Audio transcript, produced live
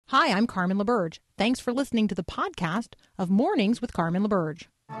Hi, I'm Carmen LaBerge. Thanks for listening to the podcast of Mornings with Carmen LaBerge.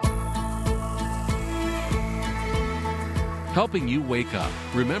 Helping you wake up,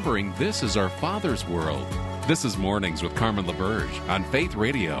 remembering this is our Father's world. This is Mornings with Carmen LaBerge on Faith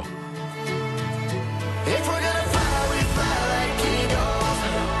Radio. If we're gonna fly, we fly like eagles.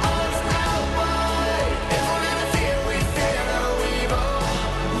 Arms out wide. If we're gonna fear, we fear no evil.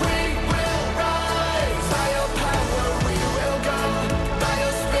 We will rise. By your power, we will go. By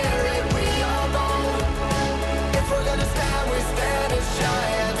your spirit, we are bold. If we're gonna stand, we stand as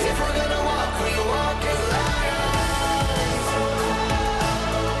giants. If we're gonna walk, we walk as lions.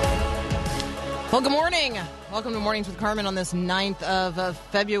 Well, good morning. Welcome to Mornings with Carmen on this 9th of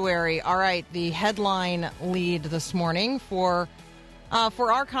February. All right, the headline lead this morning for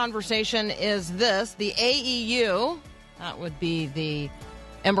our conversation is this. The AEU, that would be the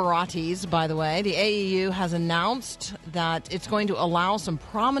Emiratis, by the way. The AEU has announced that it's going to allow some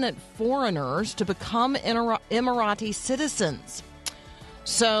prominent foreigners to become Emirati citizens.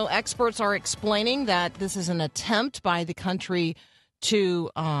 So experts are explaining that this is an attempt by the country to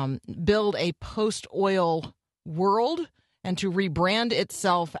build a post-oil world and to rebrand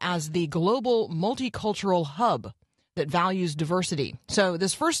itself as the global multicultural hub that values diversity. So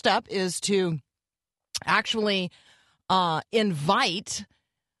this first step is to actually invite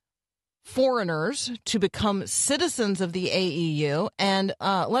foreigners to become citizens of the AEU. And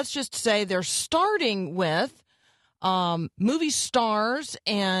let's just say they're starting with movie stars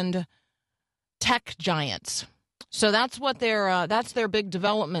and tech giants. So that's what that's their big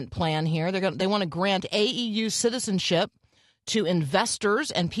development plan here. They want to grant AEU citizenship to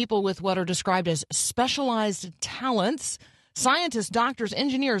investors and people with what are described as specialized talents, scientists, doctors,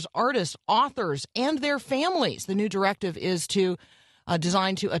 engineers, artists, authors, and their families. The new directive is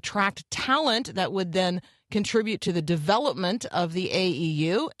designed to attract talent that would then contribute to the development of the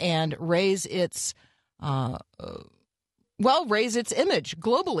AEU and raise its image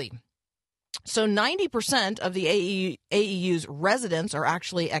globally. So 90% of the AEU's residents are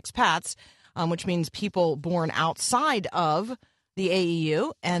actually expats, which means people born outside of the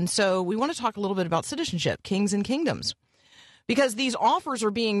AEU. And so we want to talk a little bit about citizenship, kings and kingdoms, because these offers are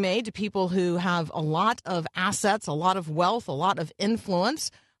being made to people who have a lot of assets, a lot of wealth, a lot of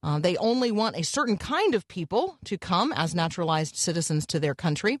influence. They only want a certain kind of people to come as naturalized citizens to their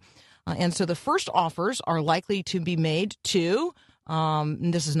country. And so the first offers are likely to be made to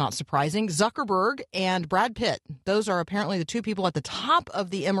this is not surprising, Zuckerberg and Brad Pitt. Those are apparently the two people at the top of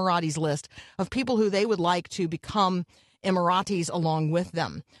the Emiratis list of people who they would like to become Emiratis along with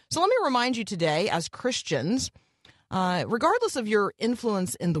them. So let me remind you today, as Christians, regardless of your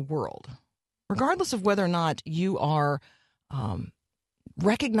influence in the world, regardless of whether or not you are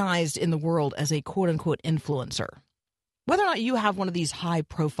recognized in the world as a quote-unquote influencer, whether or not you have one of these high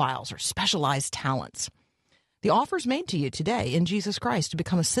profiles or specialized talents, the offer is made to you today in Jesus Christ to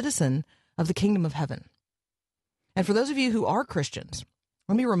become a citizen of the kingdom of heaven. And for those of you who are Christians,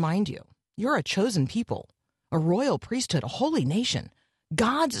 let me remind you, you're a chosen people, a royal priesthood, a holy nation,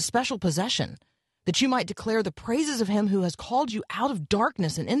 God's special possession, that you might declare the praises of him who has called you out of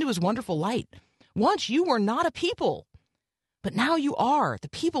darkness and into his wonderful light. Once you were not a people, but now you are the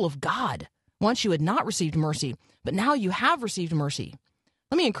people of God. Once you had not received mercy, but now you have received mercy.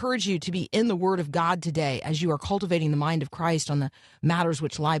 Let me encourage you to be in the Word of God today as you are cultivating the mind of Christ on the matters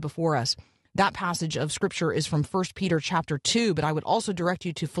which lie before us. That passage of Scripture is from 1 Peter chapter 2, but I would also direct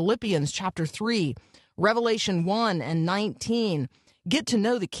you to Philippians chapter 3, Revelation 1 and 19. Get to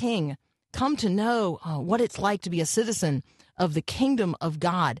know the King. Come to know what it's like to be a citizen of the kingdom of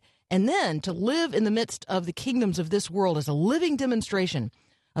God, and then to live in the midst of the kingdoms of this world as a living demonstration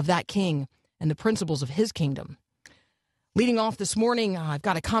of that King and the principles of his kingdom. Leading off this morning, I've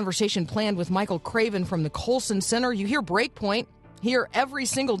got a conversation planned with Michael Craven from the Colson Center. You hear Breakpoint here every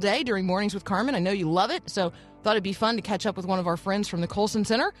single day during Mornings with Carmen. I know you love it, so thought it'd be fun to catch up with one of our friends from the Colson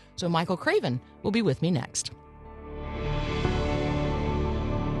Center. So Michael Craven will be with me next.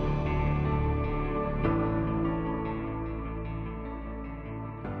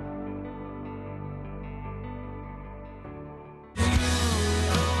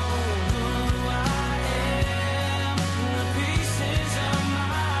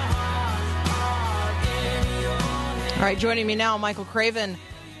 All right, joining me now, Michael Craven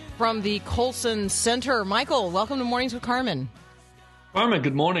from the Colson Center. Michael, welcome to Mornings with Carmen. Carmen,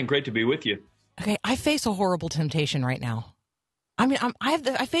 good morning. Great to be with you. Okay, I face a horrible temptation right now. I mean,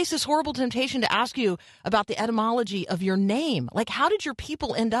 I face this horrible temptation to ask you about the etymology of your name. Like, how did your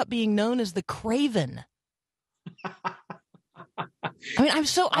people end up being known as the Craven? I mean,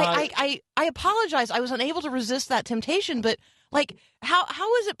 I apologize. I was unable to resist that temptation, but Like,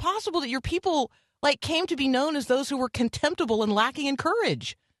 how is it possible that your people came to be known as those who were contemptible and lacking in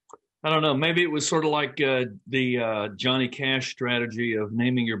courage? I don't know. Maybe it was sort of like the Johnny Cash strategy of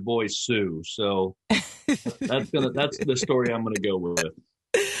naming your boy Sue. So that's the story I'm gonna go with.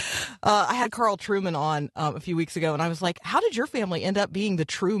 I had Carl Trueman on a few weeks ago, and I was like, "How did your family end up being the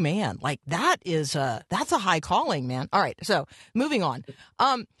true man? That's a high calling, man." All right, so moving on.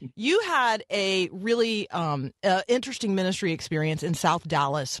 You had a really interesting ministry experience in South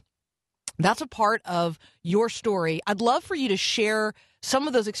Dallas. That's a part of your story. I'd love for you to share some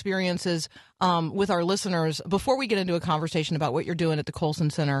of those experiences with our listeners before we get into a conversation about what you're doing at the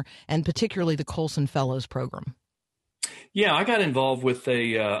Colson Center and particularly the Colson Fellows program. Yeah, I got involved with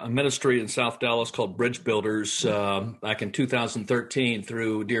a ministry in South Dallas called Bridge Builders back in 2013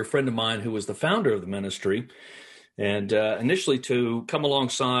 through a dear friend of mine who was the founder of the ministry, and initially to come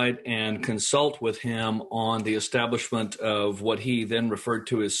alongside and consult with him on the establishment of what he then referred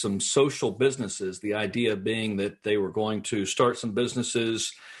to as some social businesses, the idea being that they were going to start some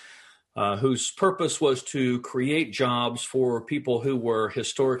businesses whose purpose was to create jobs for people who were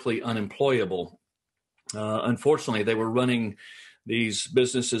historically unemployable. Unfortunately, they were running these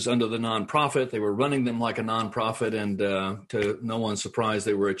businesses under the nonprofit. They were running them like a nonprofit, and to no one's surprise,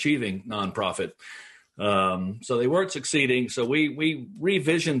 they were achieving nonprofit. So they weren't succeeding. So we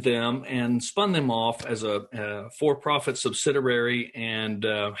revisioned them and spun them off as a for-profit subsidiary, and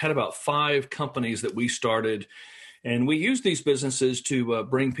had about 5 companies that we started. And we used these businesses to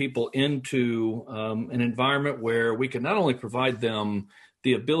bring people into an environment where we could not only provide them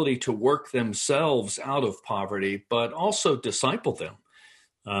the ability to work themselves out of poverty, but also disciple them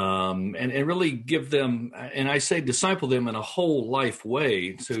and really give them, and I say disciple them in a whole life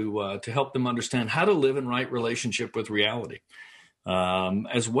way to help them understand how to live in right relationship with reality,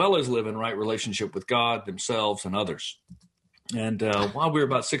 as well as live in right relationship with God, themselves, and others. And while we were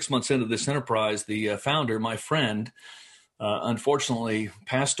about 6 months into this enterprise, the founder, my friend, unfortunately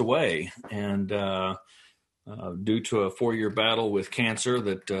passed away, and due to a 4-year battle with cancer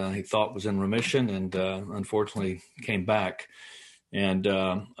that he thought was in remission, and unfortunately came back. And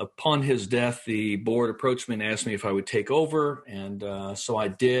upon his death, the board approached me and asked me if I would take over, and so I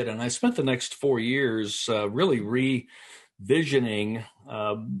did. And I spent the next 4 years really revisioning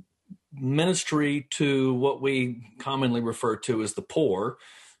ministry to what we commonly refer to as the poor,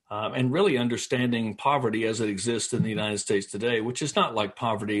 and really understanding poverty as it exists in the United States today, which is not like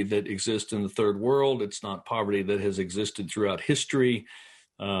poverty that exists in the third world. It's not poverty that has existed throughout history.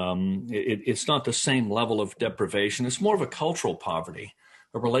 It's not the same level of deprivation. It's more of a cultural poverty,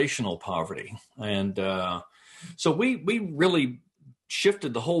 a relational poverty. And so we really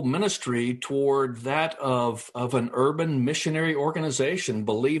shifted the whole ministry toward that of an urban missionary organization,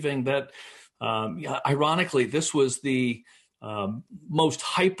 believing that, ironically, this was the most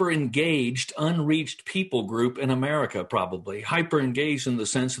hyper-engaged, unreached people group in America, probably. Hyper-engaged in the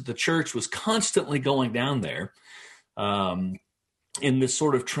sense that the church was constantly going down there in this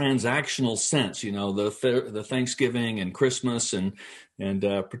sort of transactional sense, the Thanksgiving and Christmas, and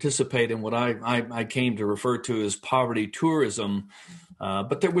participate in what I came to refer to as poverty tourism.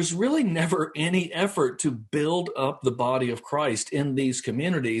 But there was really never any effort to build up the body of Christ in these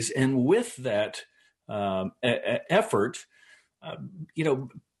communities. And with that effort,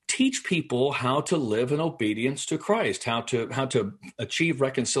 teach people how to live in obedience to Christ, how to achieve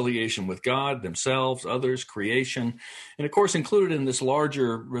reconciliation with God, themselves, others, creation. And of course, included in this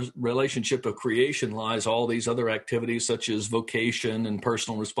larger relationship of creation lies all these other activities such as vocation and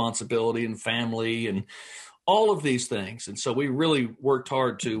personal responsibility and family and all of these things. And so we really worked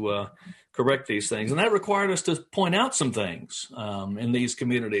hard to correct these things. And that required us to point out some things in these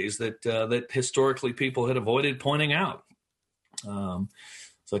communities that historically people had avoided pointing out.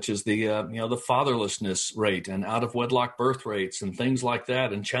 Such as the fatherlessness rate and out of wedlock birth rates and things like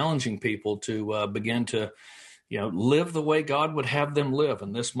that, and challenging people to begin to, live the way God would have them live,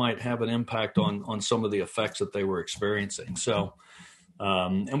 and this might have an impact on some of the effects that they were experiencing. So,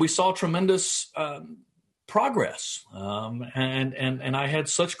 and we saw tremendous progress, and I had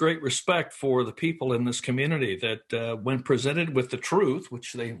such great respect for the people in this community that when presented with the truth,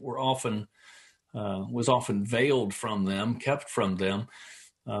 which they were often was often veiled from them, kept from them.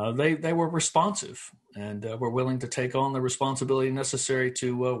 They were responsive and were willing to take on the responsibility necessary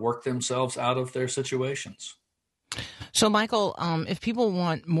to work themselves out of their situations. So, Michael, if people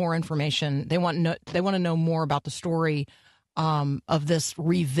want more information, they want to know more about the story of this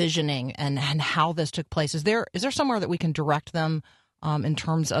revisioning and how this took place. Is there somewhere that we can direct them in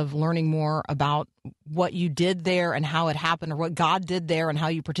terms of learning more about what you did there and how it happened, or what God did there and how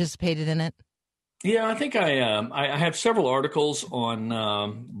you participated in it? Yeah, I think I have several articles on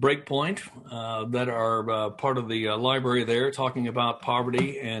Breakpoint that are part of the library there, talking about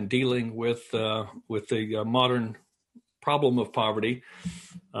poverty and dealing with the modern problem of poverty.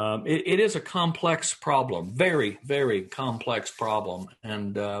 It is a complex problem, very, very complex problem,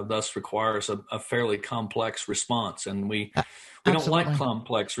 and thus requires a fairly complex response. And we don't like Absolutely.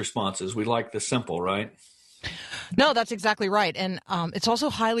 complex responses. We like the simple, right? No, that's exactly right, and it's also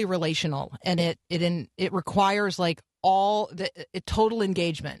highly relational, and it requires like total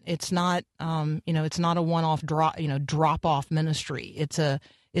engagement. It's not it's not a one-off drop off ministry.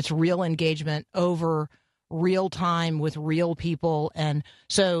 It's real engagement over real time with real people. And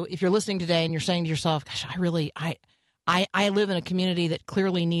so if you're listening today and you're saying to yourself, "Gosh, I live in a community that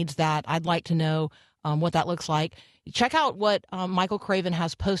clearly needs that. I'd like to know what that looks like." Check out what Michael Craven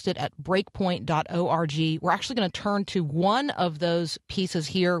has posted at breakpoint.org. We're actually going to turn to one of those pieces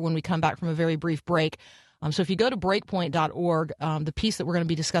here when we come back from a very brief break. So if you go to breakpoint.org, the piece that we're going to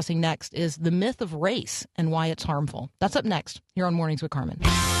be discussing next is The Myth of Race and Why It's Harmful. That's up next here on Mornings with Carmen.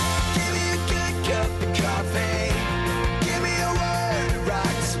 Give me a good cup of coffee. Give me a word that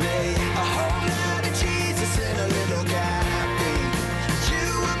rocks me. A whole lot of Jesus in a little caffeine.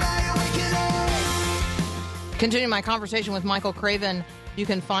 You are my awakening. Continuing my conversation with Michael Craven, you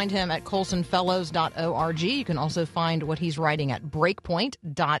can find him at colsonfellows.org. You can also find what he's writing at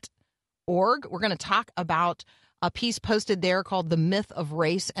breakpoint.org. We're going to talk about a piece posted there called The Myth of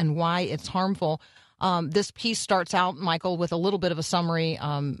Race and Why It's Harmful. This piece starts out, Michael, with a little bit of a summary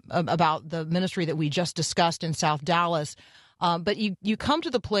about the ministry that we just discussed in South Dallas. But you come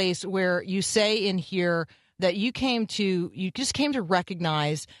to the place where you say in here that you just came to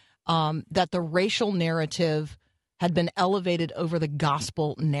recognize that the racial narrative had been elevated over the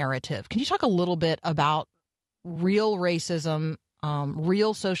gospel narrative. Can you talk a little bit about real racism,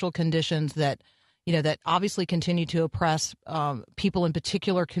 real social conditions that obviously continue to oppress people in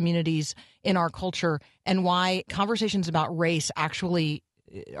particular communities in our culture, and why conversations about race actually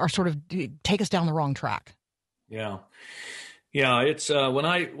are sort of take us down the wrong track? Yeah. Yeah, it's when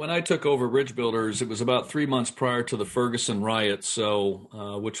I took over Bridge Builders, it was about 3 months prior to the Ferguson riots,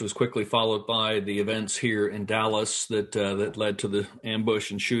 so which was quickly followed by the events here in Dallas that led to the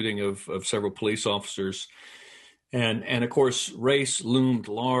ambush and shooting of several police officers, and of course race loomed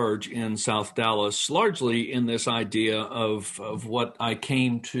large in South Dallas, largely in this idea of what I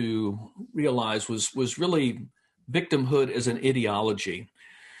came to realize was really victimhood as an ideology.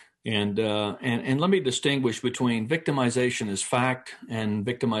 And let me distinguish between victimization as fact and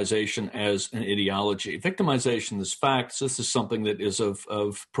victimization as an ideology. Victimization as facts. This is something that is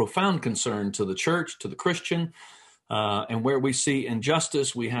of profound concern to the church, to the Christian, and where we see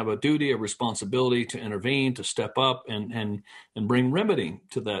injustice, we have a duty, a responsibility to intervene, to step up and bring remedy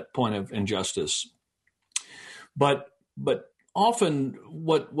to that point of injustice. But often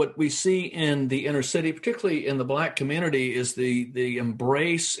what we see in the inner city, particularly in the Black community, is the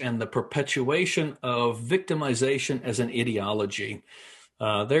embrace and the perpetuation of victimization as an ideology.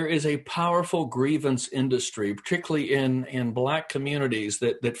 There is a powerful grievance industry, particularly in Black communities,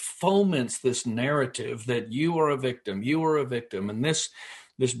 that foments this narrative that you are a victim, and this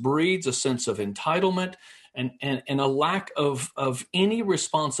breeds a sense of entitlement and a lack of any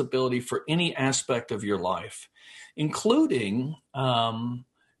responsibility for any aspect of your life, including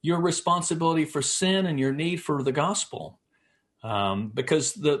your responsibility for sin and your need for the gospel.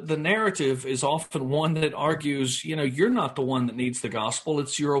 Because the narrative is often one that argues, you're not the one that needs the gospel.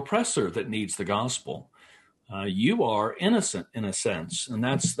 It's your oppressor that needs the gospel. You are innocent in a sense. And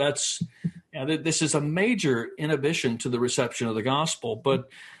this is a major inhibition to the reception of the gospel, but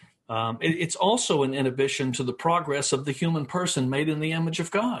it's also an inhibition to the progress of the human person made in the image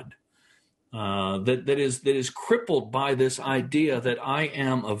of God. That is crippled by this idea that I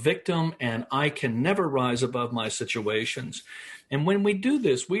am a victim and I can never rise above my situations. And when we do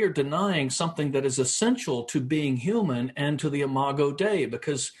this, we are denying something that is essential to being human and to the Imago Dei,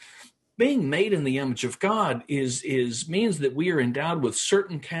 because being made in the image of God means that we are endowed with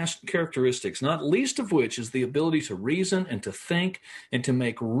certain characteristics, not least of which is the ability to reason and to think and to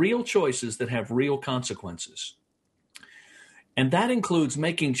make real choices that have real consequences. And that includes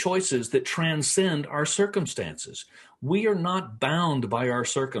making choices that transcend our circumstances. We are not bound by our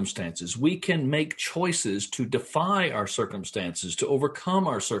circumstances. We can make choices to defy our circumstances, to overcome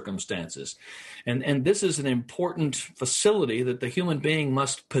our circumstances. And this is an important facility that the human being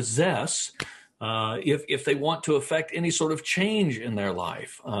must possess if they want to affect any sort of change in their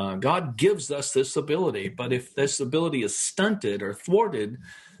life. God gives us this ability, but if this ability is stunted or thwarted,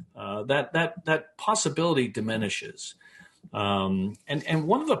 that possibility diminishes. And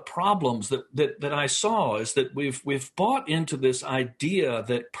one of the problems that I saw is that we've bought into this idea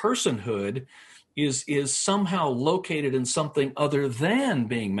that personhood is somehow located in something other than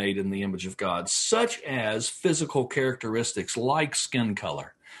being made in the image of God, such as physical characteristics like skin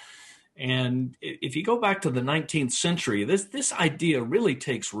color. And if you go back to the 19th century, this idea really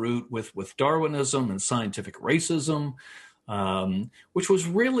takes root with Darwinism and scientific racism, which was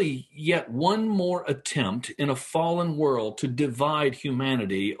really yet one more attempt in a fallen world to divide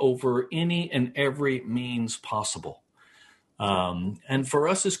humanity over any and every means possible. And for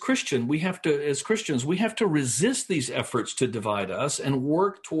us as Christians, we have to resist these efforts to divide us and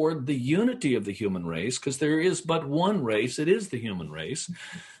work toward the unity of the human race, because there is but one race. It is the human race.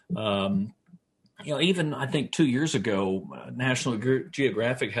 Even I think 2 years ago, National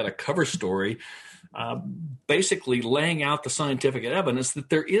Geographic had a cover story basically laying out the scientific evidence that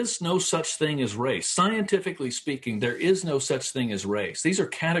there is no such thing as race. Scientifically speaking, there is no such thing as race. These are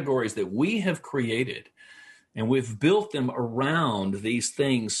categories that we have created, and we've built them around these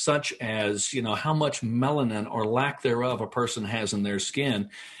things such as, how much melanin or lack thereof a person has in their skin.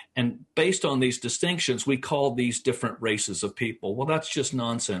 And based on these distinctions, we call these different races of people. Well, that's just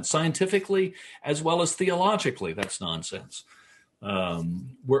nonsense. Scientifically, as well as theologically, that's nonsense.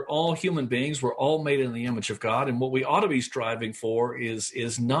 We're all human beings. We're all made in the image of God. And what we ought to be striving for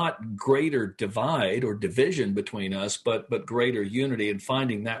is not greater divide or division between us, but greater unity and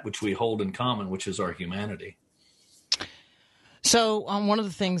finding that which we hold in common, which is our humanity. So one of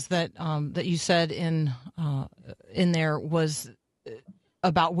the things that you said in there was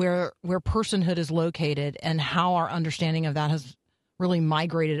about where personhood is located and how our understanding of that has really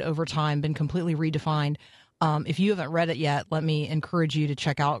migrated over time, been completely redefined. If you haven't read it yet, let me encourage you to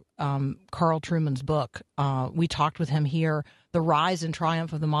check out Carl Trueman's book. We talked with him here, The Rise and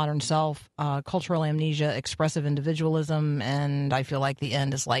Triumph of the Modern Self, Cultural Amnesia, Expressive Individualism, and I feel like the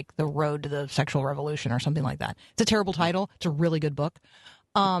end is like The Road to the Sexual Revolution or something like that. It's a terrible title. It's a really good book.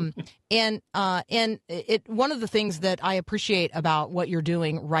 And one of the things that I appreciate about what you're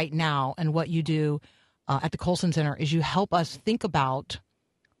doing right now and what you do at the Colson Center is you help us think about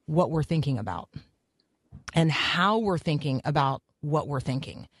what we're thinking about and how we're thinking about what we're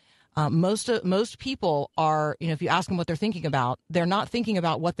thinking. Most people are, if you ask them what they're thinking about, they're not thinking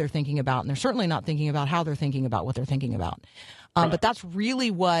about what they're thinking about, and they're certainly not thinking about how they're thinking about what they're thinking about. But that's really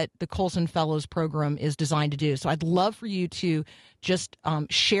what the Colson Fellows program is designed to do. So I'd love for you to just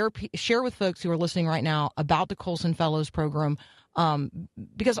share with folks who are listening right now about the Colson Fellows program,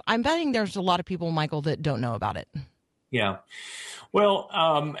 because I'm betting there's a lot of people, Michael, that don't know about it. Yeah. Well,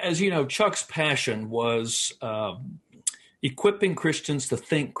 as you know, Chuck's passion was equipping Christians to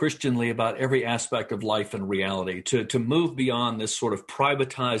think Christianly about every aspect of life and reality, to move beyond this sort of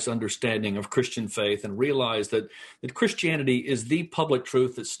privatized understanding of Christian faith and realize that Christianity is the public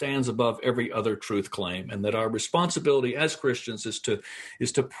truth that stands above every other truth claim, and that our responsibility as Christians is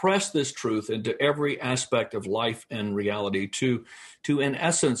to press this truth into every aspect of life and reality, to in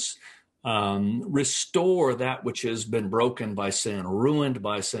essence, restore that which has been broken by sin, ruined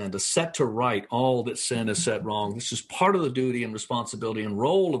by sin, to set to right all that sin has set wrong. This is part of the duty and responsibility and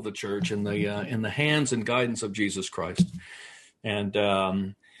role of the church in the hands and guidance of Jesus Christ.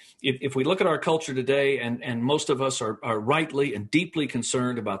 And if we look at our culture today, and most of us are rightly and deeply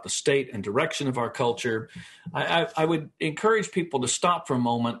concerned about the state and direction of our culture, I would encourage people to stop for a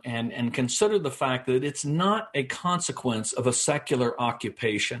moment and consider the fact that it's not a consequence of a secular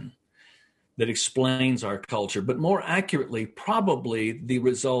occupation that explains our culture, but more accurately, probably the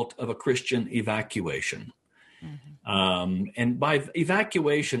result of a Christian evacuation. Mm-hmm. And by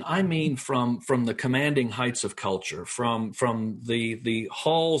evacuation, I mean from the commanding heights of culture, from the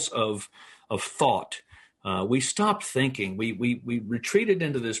halls of thought. We stopped thinking. We retreated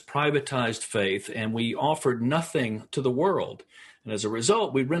into this privatized faith, and we offered nothing to the world. And as a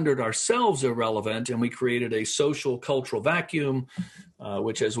result, we rendered ourselves irrelevant, and we created a social cultural vacuum,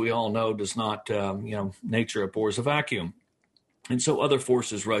 which, as we all know, does not, nature abhors a vacuum. And so other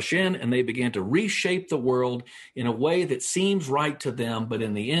forces rush in, and they began to reshape the world in a way that seems right to them, but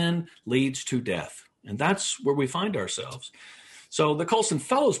in the end leads to death. And that's where we find ourselves. So the Colson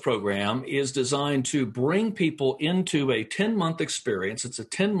Fellows program is designed to bring people into a 10-month experience. It's a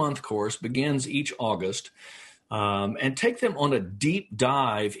 10-month course, begins each August, and take them on a deep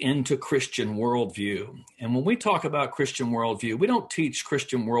dive into Christian worldview. And when we talk about Christian worldview, we don't teach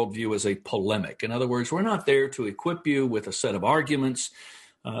Christian worldview as a polemic. In other words, we're not there to equip you with a set of arguments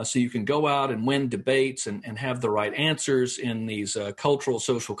so you can go out and win debates and have the right answers in these cultural,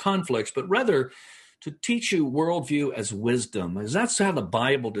 social conflicts, but rather to teach you worldview as wisdom, as that's how the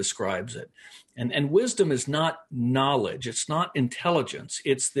Bible describes it. And wisdom is not knowledge. It's not intelligence.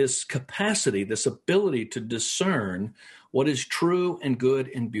 It's this capacity, this ability to discern what is true and good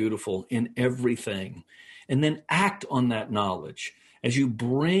and beautiful in everything, and then act on that knowledge as you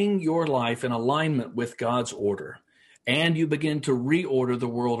bring your life in alignment with God's order, and you begin to reorder the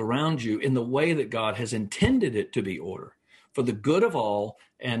world around you in the way that God has intended it to be ordered, for the good of all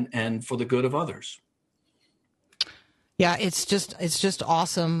and for the good of others. Yeah, it's just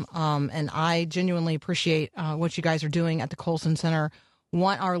awesome, and I genuinely appreciate what you guys are doing at the Colson Center.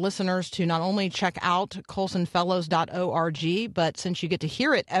 Want our listeners to not only check out colsonfellows.org, but since you get to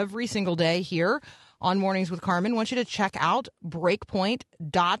hear it every single day here on Mornings with Carmen, I want you to check out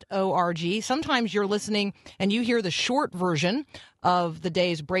breakpoint.org. Sometimes you're listening and you hear the short version of the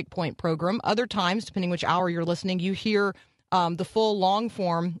day's Breakpoint program. Other times, depending which hour you're listening, you hear the full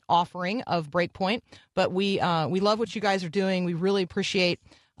long-form offering of Breakpoint. But we love what you guys are doing. We really appreciate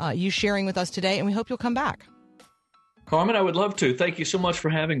you sharing with us today, and we hope you'll come back. Carmen, I would love to. Thank you so much for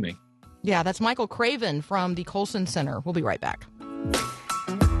having me. Yeah, that's Michael Craven from the Colson Center. We'll be right back.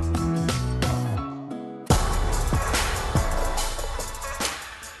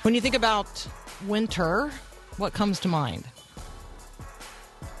 When you think about winter, what comes to mind?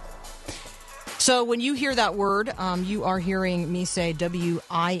 So when you hear that word, you are hearing me say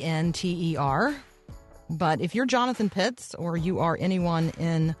W-I-N-T-E-R. But if you're Jonathan Pitts or you are anyone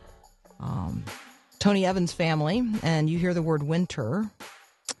in Tony Evans' family and you hear the word winter,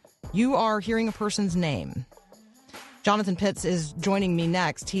 you are hearing a person's name. Jonathan Pitts is joining me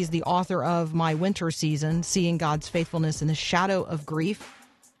next. He's the author of My Winter Season, Seeing God's Faithfulness in the Shadow of Grief.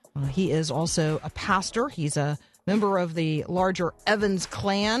 He is also a pastor. He's a member of the larger Evans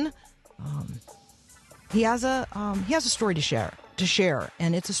clan. He has a story to share,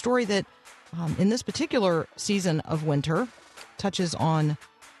 and it's a story that, in this particular season of winter, touches on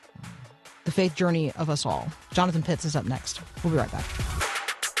the faith journey of us all. Jonathan Pitts is up next. We'll be right back.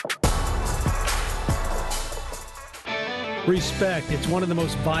 Respect. It's one of the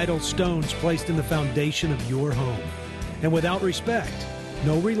most vital stones placed in the foundation of your home. And without respect,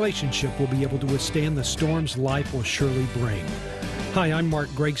 no relationship will be able to withstand the storms life will surely bring. Hi, I'm Mark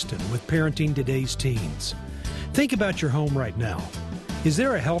Gregston with Parenting Today's Teens. Think about your home right now. Is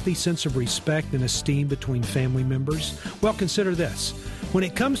there a healthy sense of respect and esteem between family members? Well, consider this. When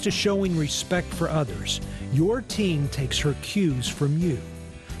it comes to showing respect for others, your teen takes her cues from you.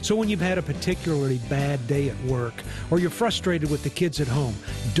 So when you've had a particularly bad day at work or you're frustrated with the kids at home,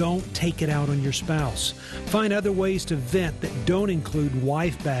 don't take it out on your spouse. Find other ways to vent that don't include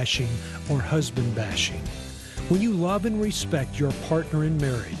wife bashing or husband bashing. When you love and respect your partner in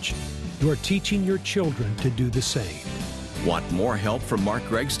marriage, you are teaching your children to do the same. Want more help from Mark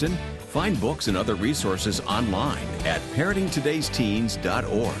Gregston? Find books and other resources online at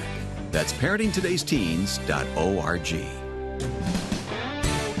parentingtodaysteens.org. That's parentingtodaysteens.org.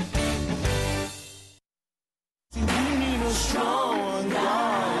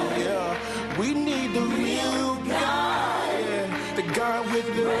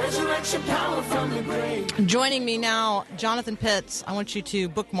 Joining me now, Jonathan Pitts. I want you to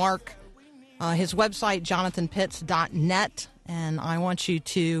bookmark his website, jonathanpitts.net, and I want you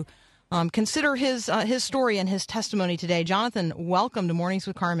to consider his story and his testimony today. Jonathan, welcome to Mornings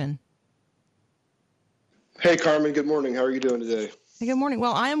with Carmen. Hey, Carmen. Good morning. How are you doing today? Hey, good morning.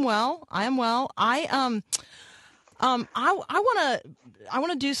 Well, I am well. I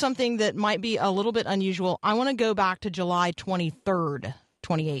want to do something that might be a little bit unusual. I want to go back to July 23rd,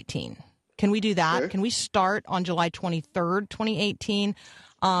 2018. Can we do that? Okay. Can we start on July 23rd, 2018?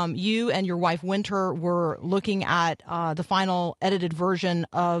 You and your wife, Winter, were looking at the final edited version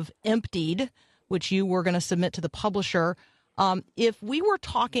of Emptied, which you were going to submit to the publisher. If we were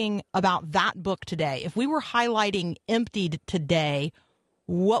talking about that book today, if we were highlighting Emptied today,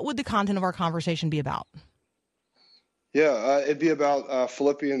 what would the content of our conversation be about? Yeah, it'd be about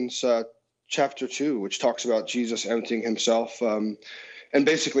Philippians chapter 2, which talks about Jesus emptying himself, and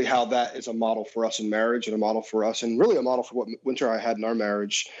basically how that is a model for us in marriage and a model for us and really a model for what Winter and I had in our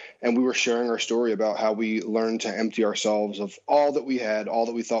marriage. And we were sharing our story about how we learned to empty ourselves of all that we had, all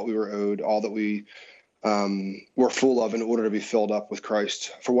that we thought we were owed, all that we were full of in order to be filled up with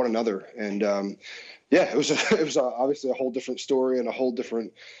Christ for one another. And it was obviously a whole different story and a whole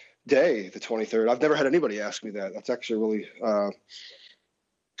different day, the 23rd. I've never had anybody ask me that. That's actually really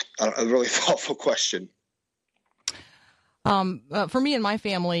a really thoughtful question. For me and my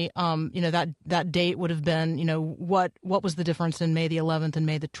family, that date would have been, what was the difference in May the 11th and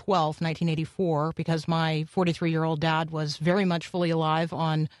May the 12th, 1984, because my 43-year-old dad was very much fully alive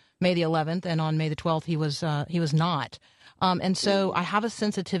on May the 11th, and on May the 12th he was not. And so I have a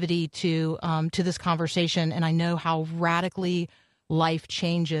sensitivity to this conversation, and I know how radically life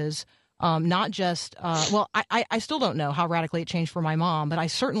changes. Not just I still don't know how radically it changed for my mom, but I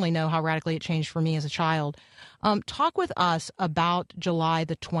certainly know how radically it changed for me as a child. Talk with us about July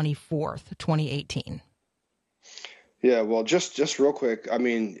the 24th, 2018. Yeah, well, just real quick. I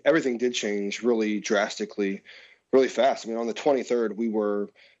mean, everything did change really drastically, really fast. I mean, on the 23rd, we were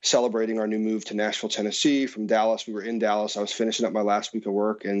celebrating our new move to Nashville, Tennessee from Dallas. We were in Dallas. I was finishing up my last week of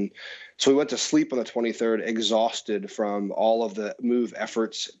work. And so we went to sleep on the 23rd, exhausted from all of the move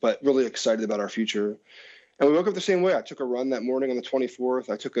efforts, but really excited about our future. And we woke up the same way. I took a run that morning on the 24th.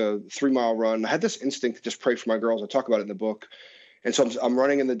 I took a 3-mile run. I had this instinct to just pray for my girls. I talk about it in the book. And so I'm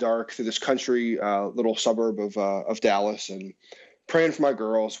running in the dark through this country little suburb of Dallas and praying for my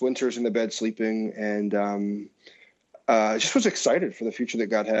girls. Winter's in the bed sleeping, and I just was excited for the future that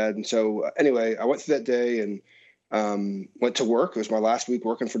God had. And so anyway, I went through that day and went to work. It was my last week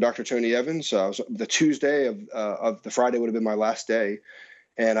working for Dr. Tony Evans. The Tuesday of the Friday would have been my last day.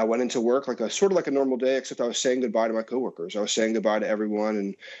 And I went into work sort of like a normal day, except I was saying goodbye to my coworkers. I was saying goodbye to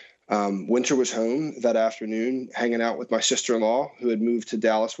everyone. And Winter was home that afternoon, hanging out with my sister-in-law, who had moved to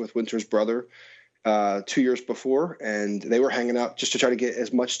Dallas with Winter's brother 2 years before. And they were hanging out just to try to get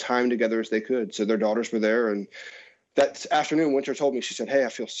as much time together as they could. So their daughters were there. And that afternoon, Winter told me, she said, "Hey, I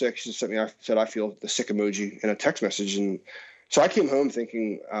feel sick." She sent me, I feel the sick emoji in a text message. And so I came home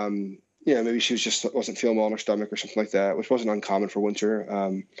thinking, maybe she wasn't feeling well in her stomach or something like that, which wasn't uncommon for Winter.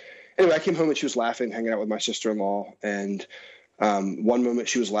 Anyway, I came home and she was laughing, hanging out with my sister-in-law. And one moment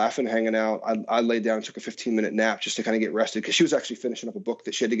she was laughing, hanging out. I laid down and took a 15-minute nap just to kind of get rested, because she was actually finishing up a book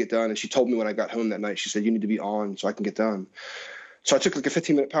that she had to get done. And she told me when I got home that night, she said, "You need to be on so I can get done." So I took a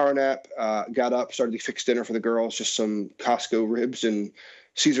 15-minute power nap, got up, started to fix dinner for the girls, just some Costco ribs and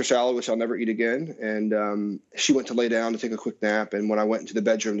Caesar salad, which I'll never eat again. And she went to lay down to take a quick nap. And when I went into the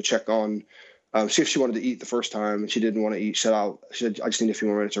bedroom to check on, see if she wanted to eat the first time, and she didn't want to eat, she said, "I just need a few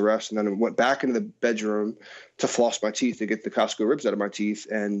more minutes of rest." And then I went back into the bedroom to floss my teeth, to get the Costco ribs out of my teeth.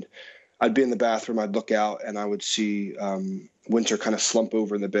 And I'd be in the bathroom, I'd look out, and I would see Winter kind of slump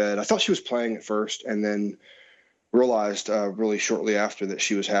over in the bed. I thought she was playing at first, and then realized really shortly after that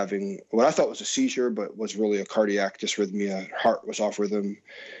she was having what I thought was a seizure, but was really a cardiac dysrhythmia. Her heart was off rhythm,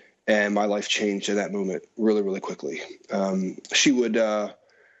 and my life changed in that moment really, really quickly. She would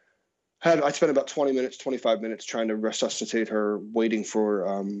I'd spent about 25 minutes trying to resuscitate her, waiting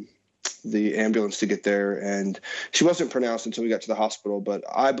for the ambulance to get there, and she wasn't pronounced until we got to the hospital. But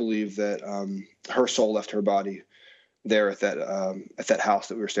I believe that her soul left her body there at that house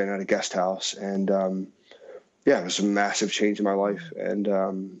that we were staying at, a guest house, and it was a massive change in my life. And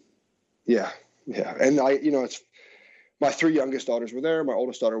and it's my 3 youngest daughters were there. My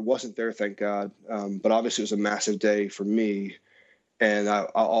oldest daughter wasn't there, thank God. But obviously it was a massive day for me, and I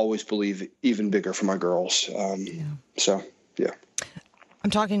always believe even bigger for my girls. So yeah. I'm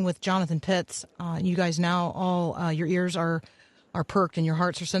talking with Jonathan Pitts. You guys now all your ears are perked and your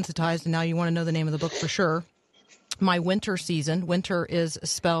hearts are sensitized, and now you want to know the name of the book for sure. My Winter Season. Winter is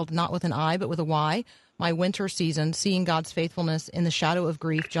spelled not with an I but with a Y. My Winter Season, Seeing God's Faithfulness in the Shadow of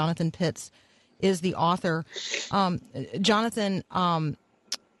Grief. Jonathan Pitts is the author. Jonathan,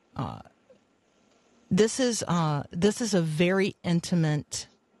 this is a very intimate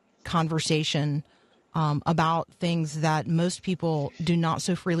conversation about things that most people do not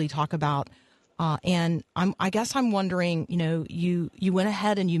so freely talk about. And I guess I'm wondering, you went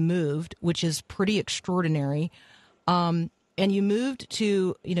ahead and you moved, which is pretty extraordinary. And you moved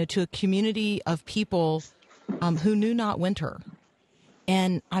to a community of people who knew not Winter.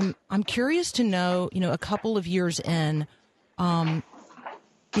 And I'm curious to know, a couple of years in,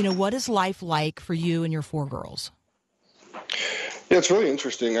 what is life like for you and your 4 girls? Yeah, it's really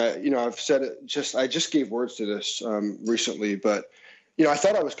interesting. I've said it I just gave words to this recently, but I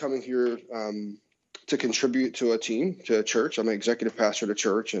thought I was coming here to contribute to a team, to a church. I'm an executive pastor at a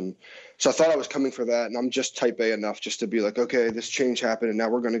church. And so I thought I was coming for that. And I'm just type A enough just to be like, okay, this change happened, and now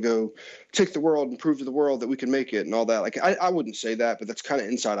we're going to go take the world and prove to the world that we can make it and all that. Like, I wouldn't say that, but that's kind of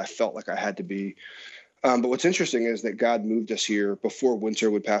inside I felt like I had to be. But what's interesting is that God moved us here before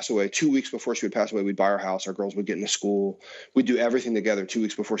Winter would pass away. 2 weeks before she would pass away, we'd buy our house. Our girls would get into school. We'd do everything together 2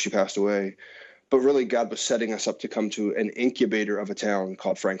 weeks before she passed away. But really, God was setting us up to come to an incubator of a town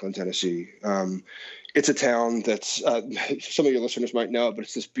called Franklin, Tennessee. It's a town that's some of your listeners might know it, but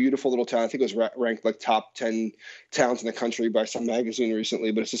it's this beautiful little town. I think it was ranked like top 10 towns in the country by some magazine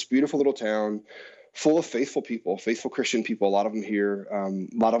recently. But it's this beautiful little town full of faithful people, faithful Christian people, a lot of them here, a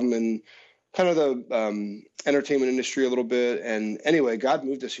lot of them in kind of the entertainment industry a little bit. And anyway, God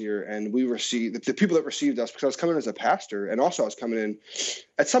moved us here, and we received the people that received us, because I was coming in as a pastor, and also I was coming in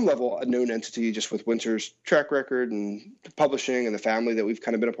at some level a known entity just with Winter's track record and the publishing and the family that we've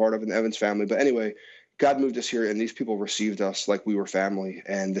kind of been a part of in the Evans family. But anyway, God moved us here, and these people received us like we were family,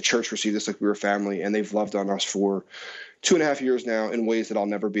 and the church received us like we were family, and they've loved on us for 2.5 years now in ways that I'll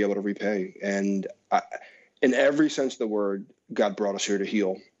never be able to repay. And in every sense of the word, God brought us here to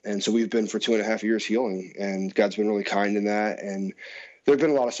heal. And so we've been for 2.5 years healing, and God's been really kind in that. And there have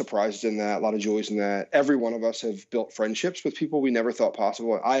been a lot of surprises in that, a lot of joys in that. Every one of us have built friendships with people we never thought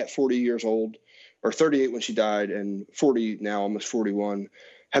possible. I, at 40 years old, or 38 when she died, and 40 now, almost 41,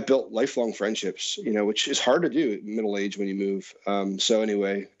 have built lifelong friendships, which is hard to do at middle age when you move. So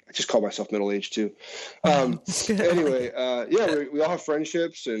anyway, I just call myself middle-aged too. Anyway, we all have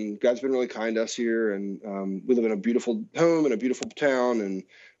friendships, and God's been really kind to us here. And we live in a beautiful home in a beautiful town, and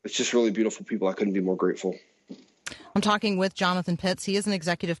it's just really beautiful people. I couldn't be more grateful. I'm talking with Jonathan Pitts. He is an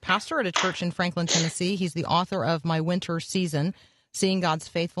executive pastor at a church in Franklin, Tennessee. He's the author of My Winter Season, Seeing God's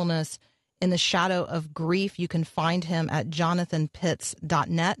Faithfulness in the Shadow of Grief. You can find him at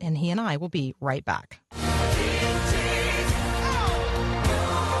jonathanpitts.net, and he and I will be right back.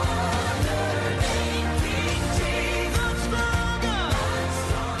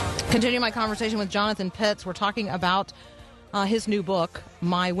 Continuing my conversation with Jonathan Pitts, we're talking about his new book,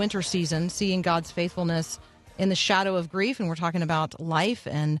 My Winter Season, Seeing God's Faithfulness in the Shadow of Grief, and we're talking about life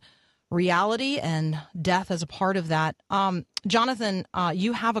and reality and death as a part of that. Jonathan,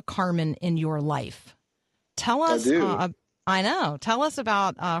 you have a Carmen in your life. Tell us. I do. I know. Tell us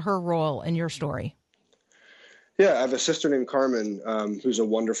about her role in your story. Yeah, I have a sister named Carmen, who's a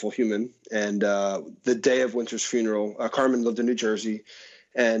wonderful human. And the day of Winter's funeral, Carmen lived in New Jersey.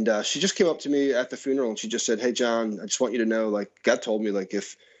 And she just came up to me at the funeral, and she just said, "Hey, John, I just want you to know, like, God told me, like,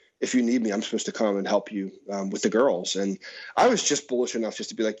 if you need me, I'm supposed to come and help you with the girls." And I was just bullish enough just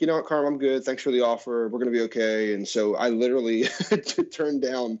to be like, "You know what, Carmen, I'm good. Thanks for the offer. We're going to be okay." And so I literally turned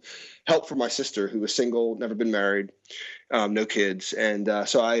down help from my sister, who was single, never been married, no kids. And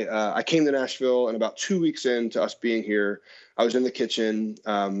so I came to Nashville, and about 2 weeks into us being here, I was in the kitchen.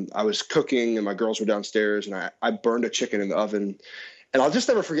 I was cooking, and my girls were downstairs, and I burned a chicken in the oven. And I'll just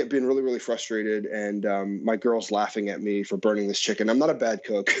never forget being really, really frustrated, and my girls laughing at me for burning this chicken. I'm not a bad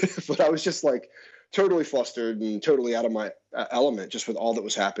cook, but I was just like totally flustered and totally out of my element just with all that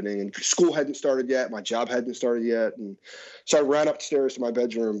was happening. And school hadn't started yet. My job hadn't started yet. And so I ran upstairs to my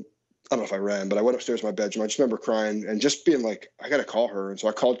bedroom. I don't know if I ran, but I went upstairs to my bedroom. I just remember crying and just being like, I got to call her. And so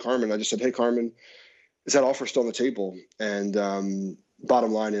I called Carmen. I just said, "Hey, Carmen, is that offer still on the table?" And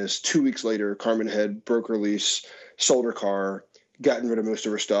bottom line is 2 weeks later, Carmen had broke her lease, sold her car, gotten rid of most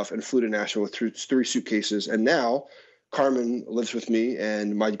of her stuff, and flew to Nashville with 3 suitcases. And now Carmen lives with me,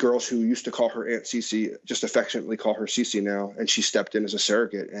 and my girls, who used to call her Aunt Cece, just affectionately call her Cece now. And she stepped in as a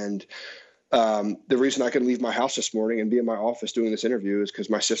surrogate. And the reason I could leave my house this morning and be in my office doing this interview is because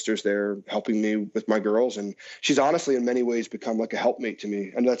my sister's there helping me with my girls. And she's honestly in many ways become like a helpmate to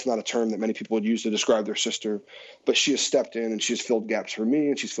me. And that's not a term that many people would use to describe their sister, but she has stepped in and she's filled gaps for me,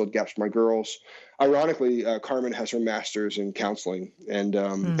 and she's filled gaps for my girls. Ironically, Carmen has her master's in counseling, and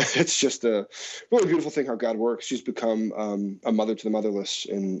it's just a really beautiful thing how God works. She's become a mother to the motherless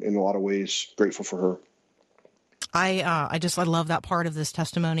in a lot of ways. Grateful for her. I love that part of this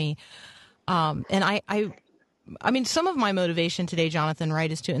testimony. And I mean, some of my motivation today, Jonathan,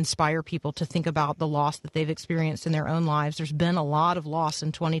 right, is to inspire people to think about the loss that they've experienced in their own lives. There's been a lot of loss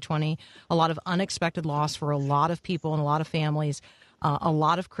in 2020, a lot of unexpected loss for a lot of people and a lot of families, a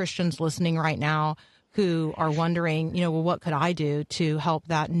lot of Christians listening right now who are wondering, well, what could I do to help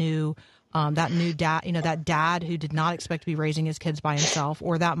that new dad, that dad who did not expect to be raising his kids by himself,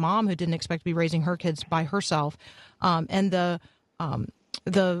 or that mom who didn't expect to be raising her kids by herself, and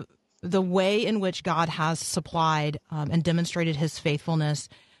the way in which God has supplied and demonstrated his faithfulness,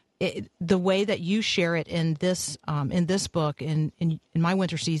 the way that you share it in this book, in My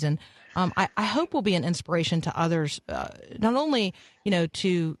Winter Season, I hope will be an inspiration to others, not only,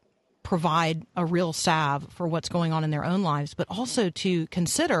 to provide a real salve for what's going on in their own lives, but also to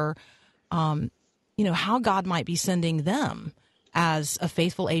consider, how God might be sending them as a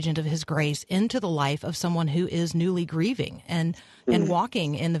faithful agent of his grace into the life of someone who is newly grieving and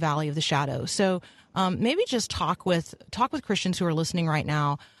walking in the valley of the shadow. So maybe just talk with Christians who are listening right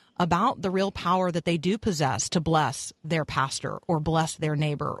now about the real power that they do possess to bless their pastor, or bless their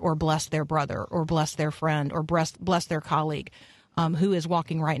neighbor, or bless their brother, or bless their friend, or bless their colleague who is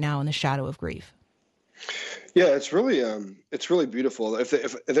walking right now in the shadow of grief. Yeah, it's really beautiful.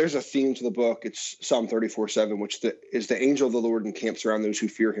 If there's a theme to the book, it's Psalm 34:7, which is the angel of the Lord encamps around those who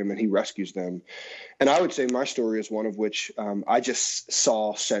fear him and he rescues them. And I would say my story is one of which I just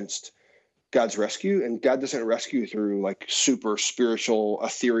sensed God's rescue, and God doesn't rescue through like super spiritual,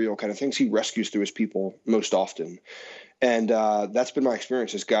 ethereal kind of things. He rescues through his people most often. And that's been my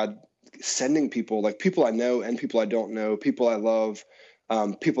experience, is God sending people, like people I know and people I don't know, people I love,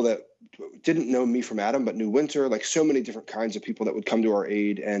 people that didn't know me from Adam but knew Winter, like so many different kinds of people that would come to our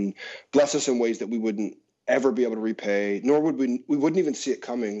aid and bless us in ways that we wouldn't ever be able to repay, nor would we wouldn't even see it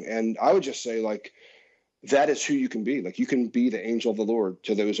coming. And I would just say, like, that is who you can be. Like, you can be the angel of the Lord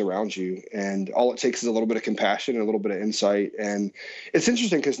to those around you. And all it takes is a little bit of compassion and a little bit of insight. And it's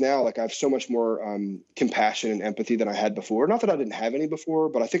interesting because now, like, I have so much more compassion and empathy than I had before. Not that I didn't have any before,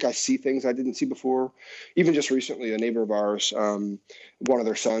 but I think I see things I didn't see before. Even just recently, a neighbor of ours, one of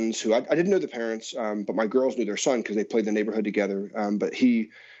their sons, who I didn't know the parents, but my girls knew their son because they played the neighborhood together. But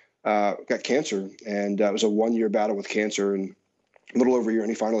he got cancer, and it was a 1-year battle with cancer, and a little over a year, and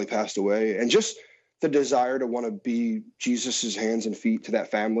he finally passed away. And just the desire to want to be Jesus's hands and feet to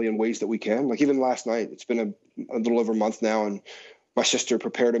that family in ways that we can. Like, even last night, it's been a little over a month now, and my sister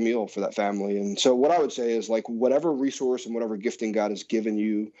prepared a meal for that family. And so what I would say is, like, whatever resource and whatever gifting God has given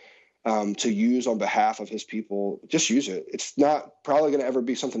you to use on behalf of his people, just use it. It's not probably going to ever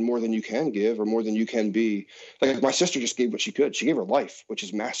be something more than you can give or more than you can be. Like, my sister just gave what she could. She gave her life, which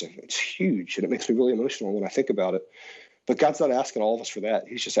is massive. It's huge, and it makes me really emotional when I think about it. But God's not asking all of us for that.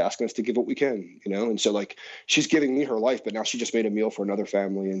 He's just asking us to give what we can, you know? And so, like, she's giving me her life, but now she just made a meal for another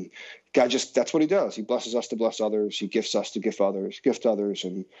family. And God that's what he does. He blesses us to bless others. He gifts us to gift others.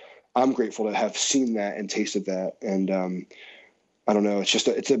 And I'm grateful to have seen that and tasted that. And I don't know,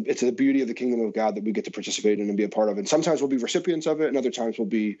 it's a beauty of the kingdom of God that we get to participate in and be a part of. And sometimes we'll be recipients of it, and other times we'll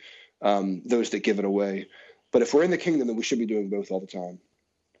be those that give it away. But if we're in the kingdom, then we should be doing both all the time.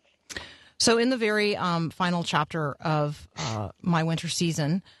 So in the very final chapter of My Winter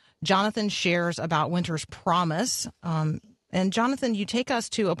Season, Jonathan shares about Winter's promise. And Jonathan, you take us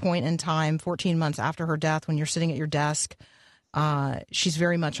to a point in time, 14 months after her death, when you're sitting at your desk. She's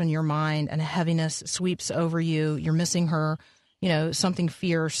very much on your mind, and a heaviness sweeps over you. You're missing her, something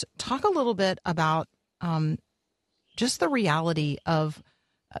fierce. Talk a little bit about just the reality of,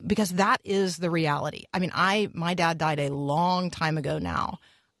 because that is the reality. I mean, my dad died a long time ago now.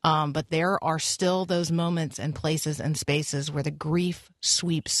 But there are still those moments and places and spaces where the grief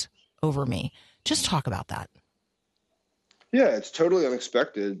sweeps over me. Just talk about that. Yeah, it's totally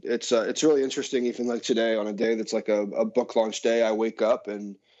unexpected. It's really interesting. Even like today, on a day that's like a book launch day, I wake up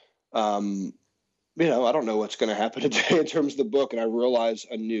and, I don't know what's going to happen today in terms of the book. And I realize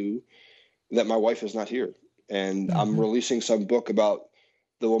anew that my wife is not here. And I'm releasing some book about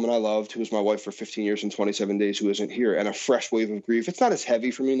the woman I loved, who was my wife for 15 years and 27 days, who isn't here, and a fresh wave of grief. It's not as heavy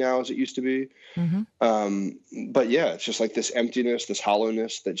for me now as it used to be. But yeah, it's just like this emptiness, this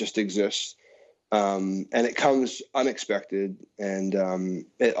hollowness that just exists. And it comes unexpected. And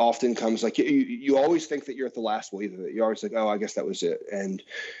it often comes like you always think that you're at the last wave of it. You're always like, oh, I guess that was it. And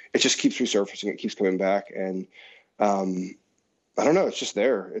it just keeps resurfacing. It keeps coming back. And I don't know. It's just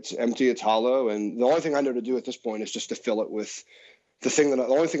there. It's empty. It's hollow. And the only thing I know to do at this point is just to fill it with the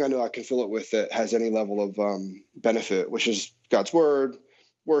only thing I know I can fill it with that has any level of benefit, which is God's word,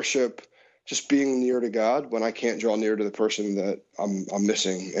 worship, just being near to God when I can't draw near to the person that I'm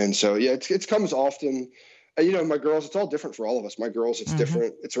missing. And so, yeah, it comes often. My girls, it's all different for all of us. My girls, it's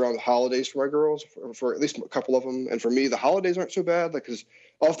different. It's around the holidays for my girls, for at least a couple of them. And for me, the holidays aren't so bad, because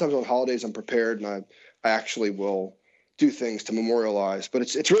oftentimes on holidays I'm prepared and I actually will do things to memorialize. But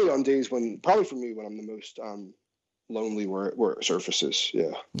it's really on days probably for me, when I'm the most lonely, where it surfaces.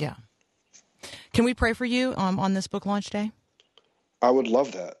 Yeah. Can we pray for you on this book launch day? I would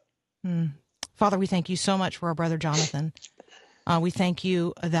love that. Father, we thank you so much for our brother Jonathan. We thank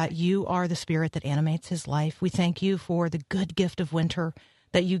you that you are the spirit that animates his life. We thank you for the good gift of Winter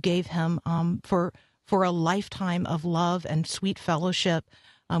that you gave him for a lifetime of love and sweet fellowship.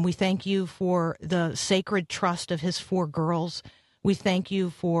 We thank you for the sacred trust of his 4 girls. We thank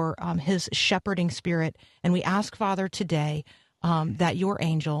you for his shepherding spirit. And we ask, Father, today that your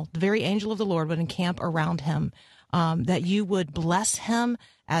angel, the very angel of the Lord, would encamp around him, that you would bless him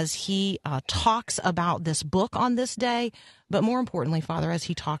as he talks about this book on this day, but more importantly, Father, as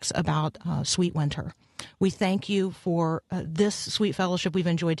he talks about sweet Winter. We thank you for this sweet fellowship we've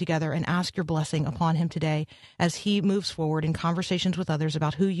enjoyed together, and ask your blessing upon him today as he moves forward in conversations with others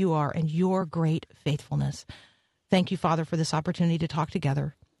about who you are and your great faithfulness. Thank you, Father, for this opportunity to talk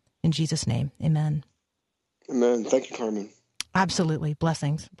together. In Jesus' name, amen. Amen. Thank you, Carmen. Absolutely.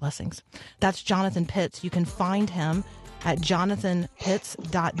 Blessings. That's Jonathan Pitts. You can find him at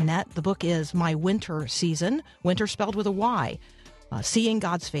jonathanpitts.net. The book is My Winter Season, winter spelled with a Y, Seeing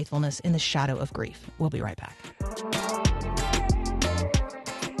God's Faithfulness in the Shadow of Grief. We'll be right back.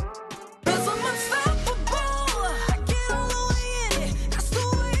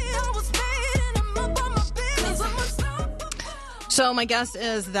 So my guess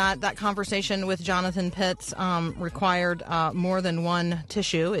is that conversation with Jonathan Pitts required more than one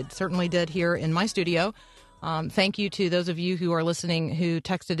tissue. It certainly did here in my studio. Thank you to those of you who are listening who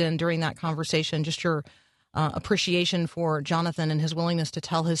texted in during that conversation, just your appreciation for Jonathan and his willingness to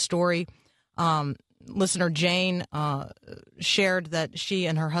tell his story. Listener Jane shared that she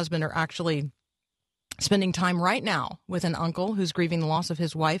and her husband are actually spending time right now with an uncle who's grieving the loss of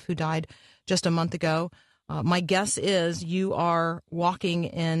his wife who died just a month ago. My guess is you are walking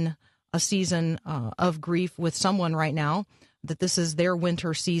in a season of grief with someone right now, that this is their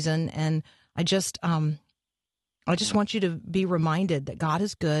winter season. And I just want you to be reminded that God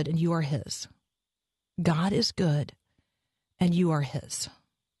is good and you are his. God is good and you are his.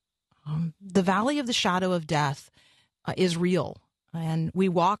 The valley of the shadow of death is real. And we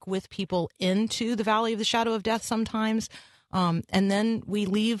walk with people into the valley of the shadow of death sometimes. And then we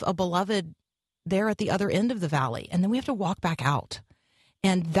leave a beloved there at the other end of the valley, and then we have to walk back out.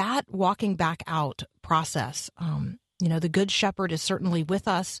 And that walking back out process, the Good Shepherd is certainly with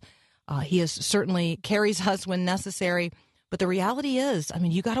us. He is certainly carries us when necessary. But the reality is,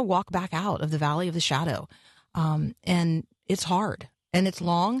 you got to walk back out of the valley of the shadow. And it's hard and it's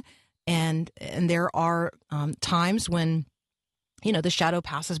long. And there are times when, the shadow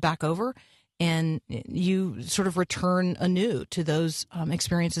passes back over and you sort of return anew to those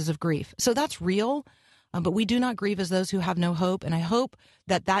experiences of grief. So that's real, but we do not grieve as those who have no hope. And I hope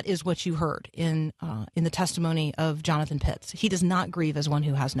that is what you heard in the testimony of Jonathan Pitts. He does not grieve as one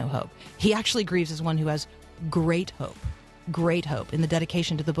who has no hope. He actually grieves as one who has great hope, great hope. In the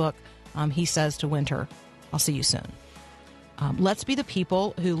dedication to the book, he says to Winter, I'll see you soon. Let's be the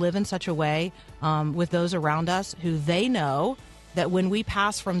people who live in such a way with those around us who they know that when we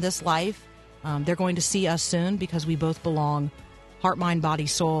pass from this life, they're going to see us soon because we both belong, heart, mind, body,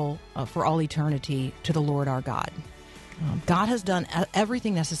 soul, for all eternity to the Lord our God. God has done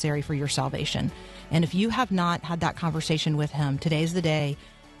everything necessary for your salvation. And if you have not had that conversation with him, today's the day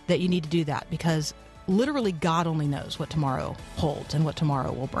that you need to do that, because literally God only knows what tomorrow holds and what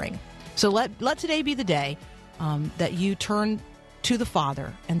tomorrow will bring. So let today be the day that you turn to the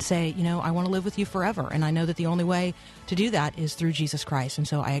Father and say, I want to live with you forever. And I know that the only way to do that is through Jesus Christ. And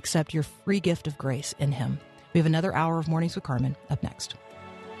so I accept your free gift of grace in him. We have another hour of Mornings with Carmen up next.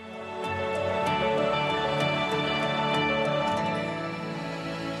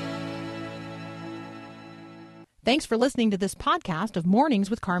 Thanks for listening to this podcast of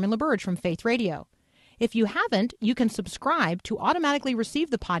Mornings with Carmen LaBerge from Faith Radio. If you haven't, you can subscribe to automatically receive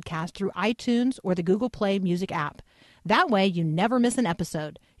the podcast through iTunes or the Google Play Music app. That way, you never miss an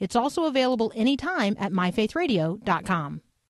episode. It's also available anytime at myfaithradio.com.